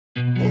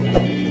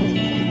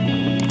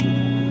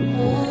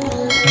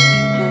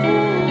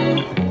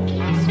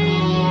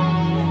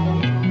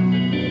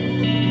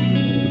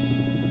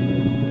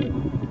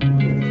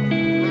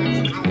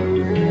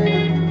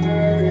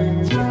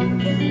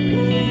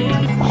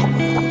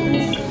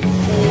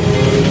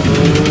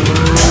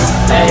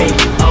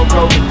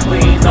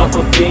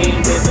a beam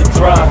in the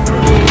drop.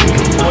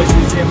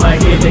 Voices in my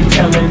head, they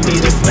telling me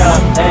to stop.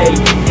 Hey,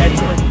 that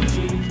 20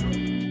 G's.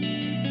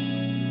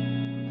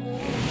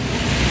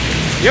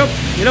 Yo,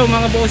 hello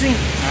mga bossing.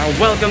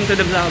 Welcome to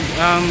the vlog.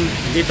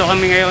 Dito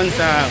kami ngayon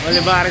sa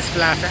Olivares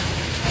Plaza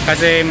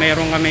kasi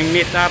mayroon kaming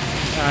meet up.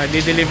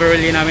 Di-deliver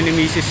ulit namin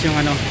ni Mrs.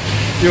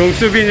 yung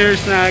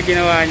souvenirs na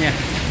ginawa niya.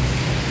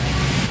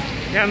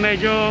 Kaya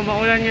medyo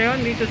maulan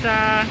ngayon dito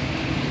sa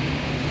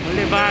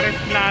Olivares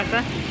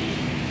Plaza.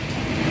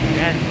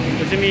 Yan,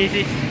 ito si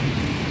Mrs.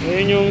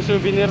 Ayun yung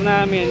souvenir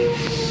namin.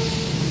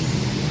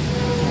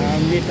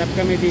 Meet up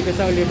kami dito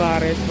sa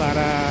Olivares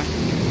para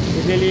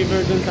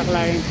i-deliver dun sa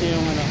client niya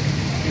yung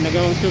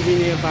nagawang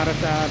souvenir para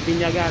sa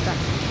Piñagata.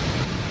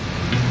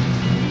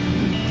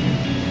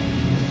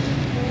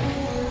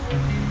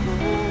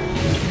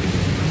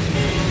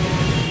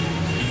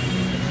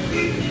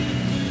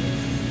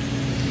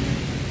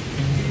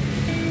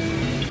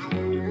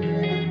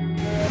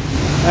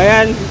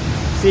 Ayan,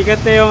 sikat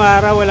na yung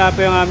araw, wala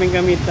pa yung aming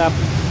ka-meet up.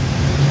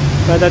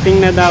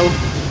 Padating na daw.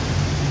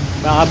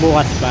 Baka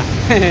bukas pa.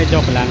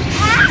 Joke lang.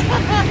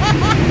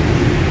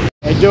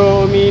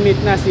 Medyo uminit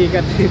na,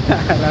 sikat na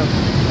araw.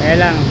 Kaya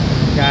lang,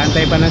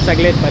 kaantay pa ng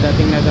saglit,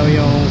 padating na daw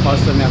yung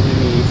customer ni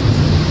Mrs.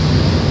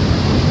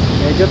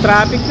 Medyo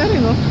traffic na rin,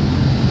 no?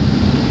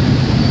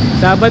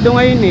 Sabado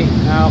ngayon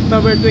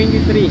October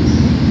 23.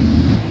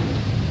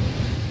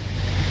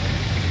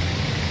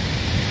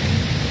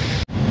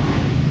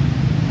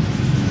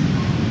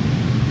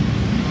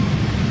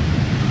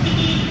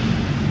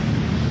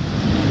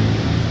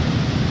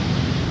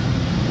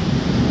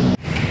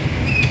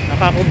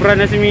 Nakakubra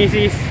na si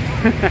Mrs.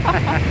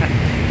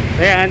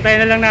 Kaya antay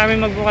na lang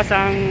namin magbukas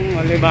ang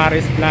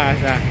Olivares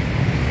Plaza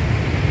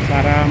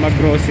para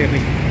mag-grocery.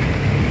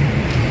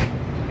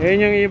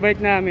 Ayun yung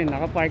e-bike namin,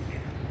 nakapark.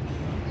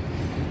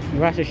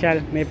 Diba,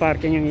 social, may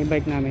parking yung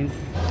e-bike namin.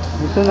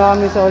 Dito na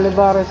kami sa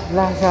Olivares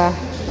Plaza.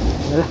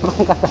 Wala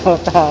pang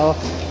katao-tao.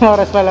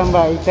 Oras pa lang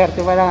ba?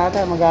 8:30 pa lang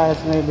ata, mag-alas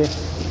 9.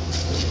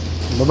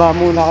 Baba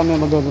muna kami,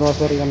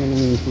 mag-grocery kami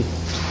ni Mrs.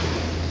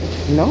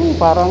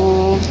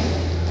 Parang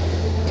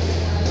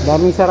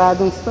daming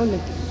saradong stall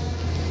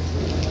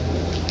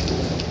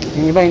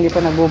Yung iba hindi pa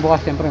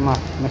nagbubukas, siyempre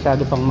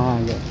masyado pang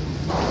maaga.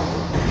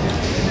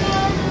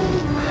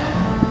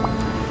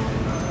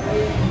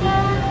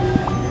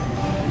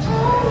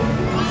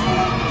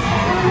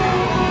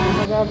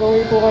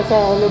 Magagawin po ka sa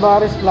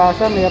Olivares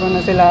Plaza, meron na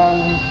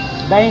silang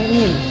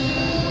dine-in.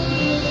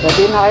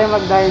 Pwede na kayo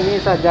mag-dine-in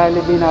sa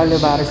Jollibee na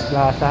Olivares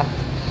Plaza.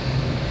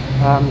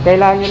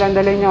 Kailangan nyo lang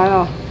dalhin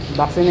yung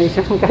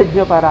vaccination card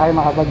nyo para kayo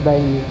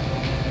makapag-dine-in.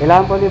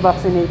 Kailangan fully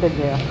vaccinated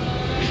kayo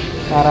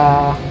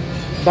para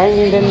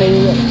dine-in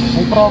din.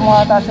 May promo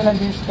ata silang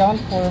discount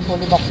for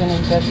fully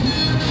vaccinated.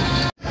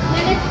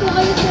 Nagas po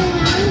kayo sir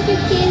ng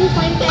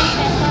 15.10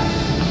 pesos.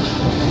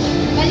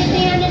 Bali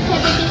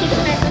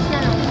 376 pesos na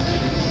lang.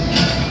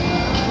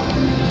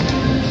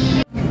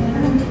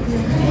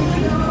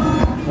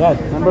 Yan,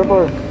 number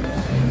 4.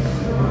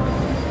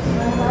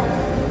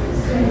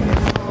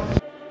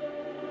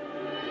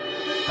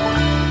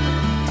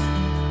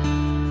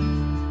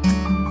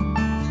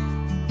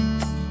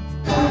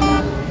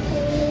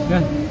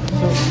 Yan.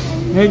 So,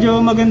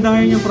 medyo maganda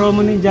ngayon yung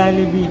promo ng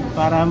Jollibee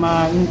para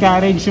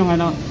ma-encourage yung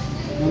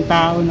yung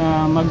tao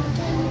na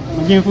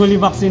maging fully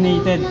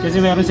vaccinated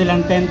kasi meron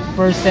silang 10%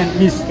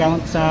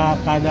 discount sa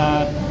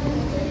kada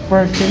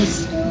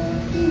purchase.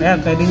 Kaya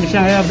pwede nyo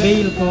siyang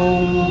i-avail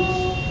kung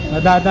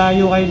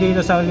nadadayo kayo dito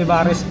sa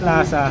Olivares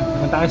Plaza,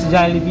 punta kayo sa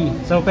Jollibee.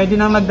 So pwede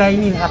na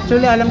mag-dine-in.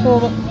 Actually alam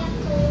ko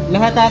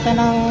lahat ata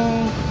ng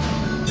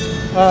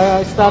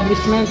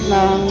establishment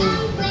ng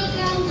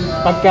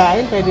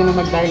pagkain pwede na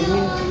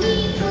mag-dine-in.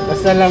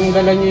 Basta lang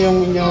dala nyo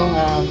yung inyong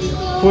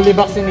fully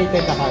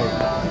vaccinated na card.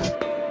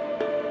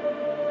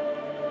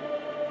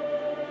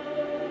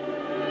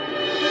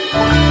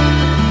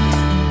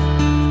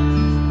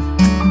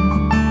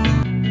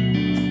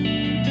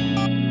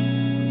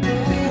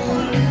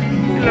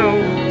 Hello.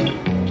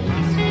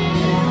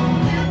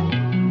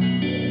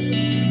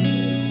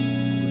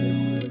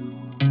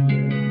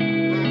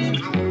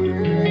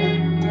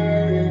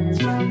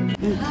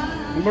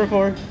 Number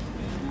 4.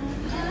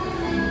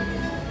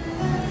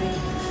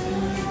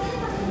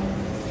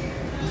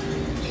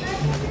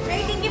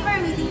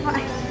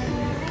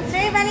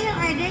 Sir, bali yung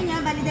order nyo,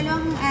 bali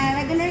dalawang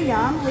regular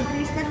yum with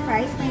crispy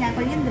fries,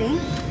 pineapple yung drink.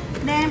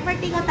 Then,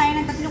 partiko tayo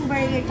ng 3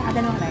 burger tsaka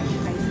 2 large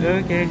fries.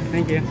 Okay,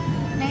 thank you.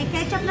 May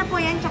ketchup na po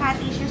yan, tsaka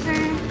tissue,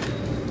 sir.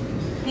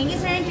 Thank you,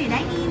 sir. Enjoy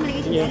dining.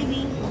 Malagay sa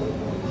Jollibee.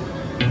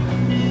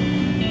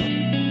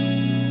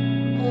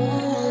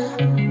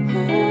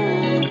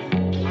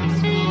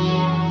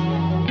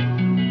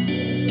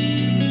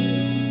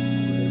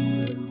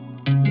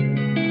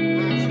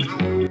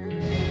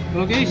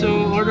 Okay,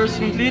 so orders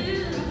complete.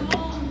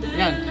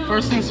 Yan,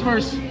 first things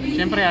first.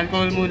 Siyempre,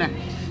 alcohol muna.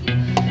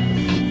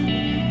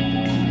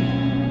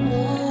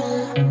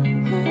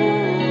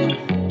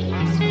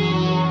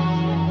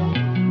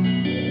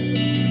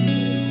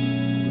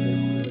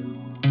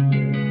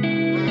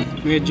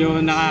 medyo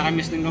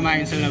nakakamiss ng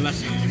kumain sa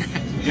labas.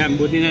 Yan,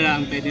 buti na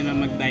lang pwede na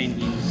mag-dine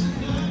in.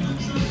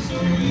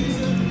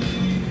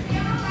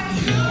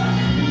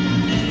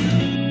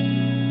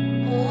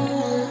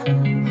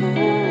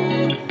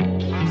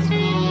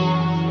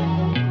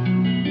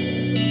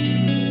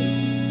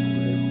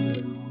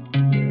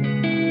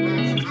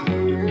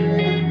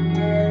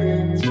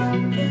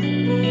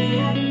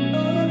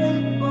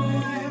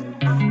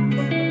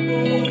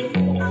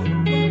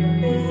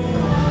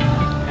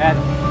 Yan,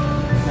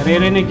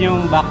 naririnig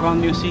yung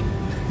background music.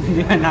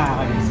 Hindi na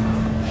nakakamiss.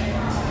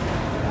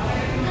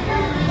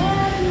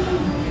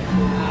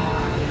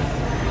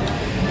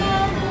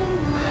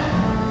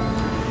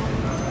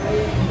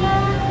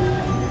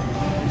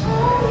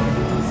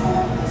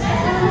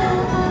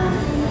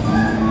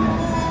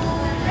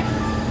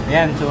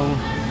 Ayan, so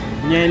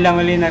ngayon lang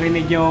ulit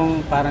narinig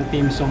yung parang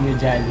theme song ni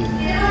Jollibee.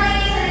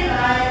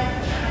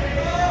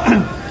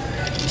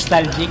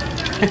 Nostalgic.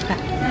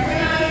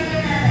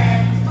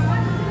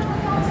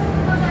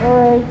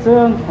 Alright,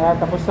 so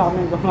tapos na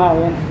kami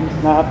kumain.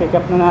 Naka-pick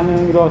up na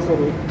namin yung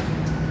grocery.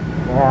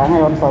 Kaya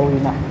ngayon pauwi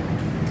na.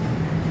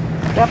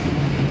 Yep.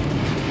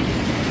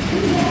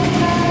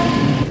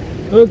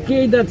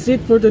 Okay, that's it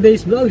for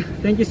today's vlog.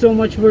 Thank you so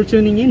much for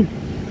tuning in.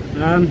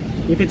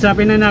 If it's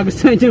happen na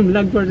nagustuhan yung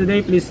vlog for today,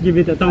 please give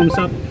it a thumbs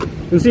up.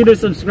 Consider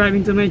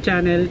subscribing to my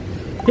channel.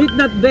 Hit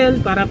that bell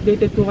para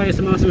updated po kayo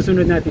sa mga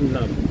susunod nating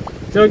vlog.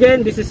 So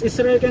again, this is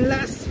Israel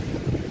Canlas.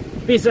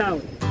 Peace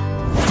out!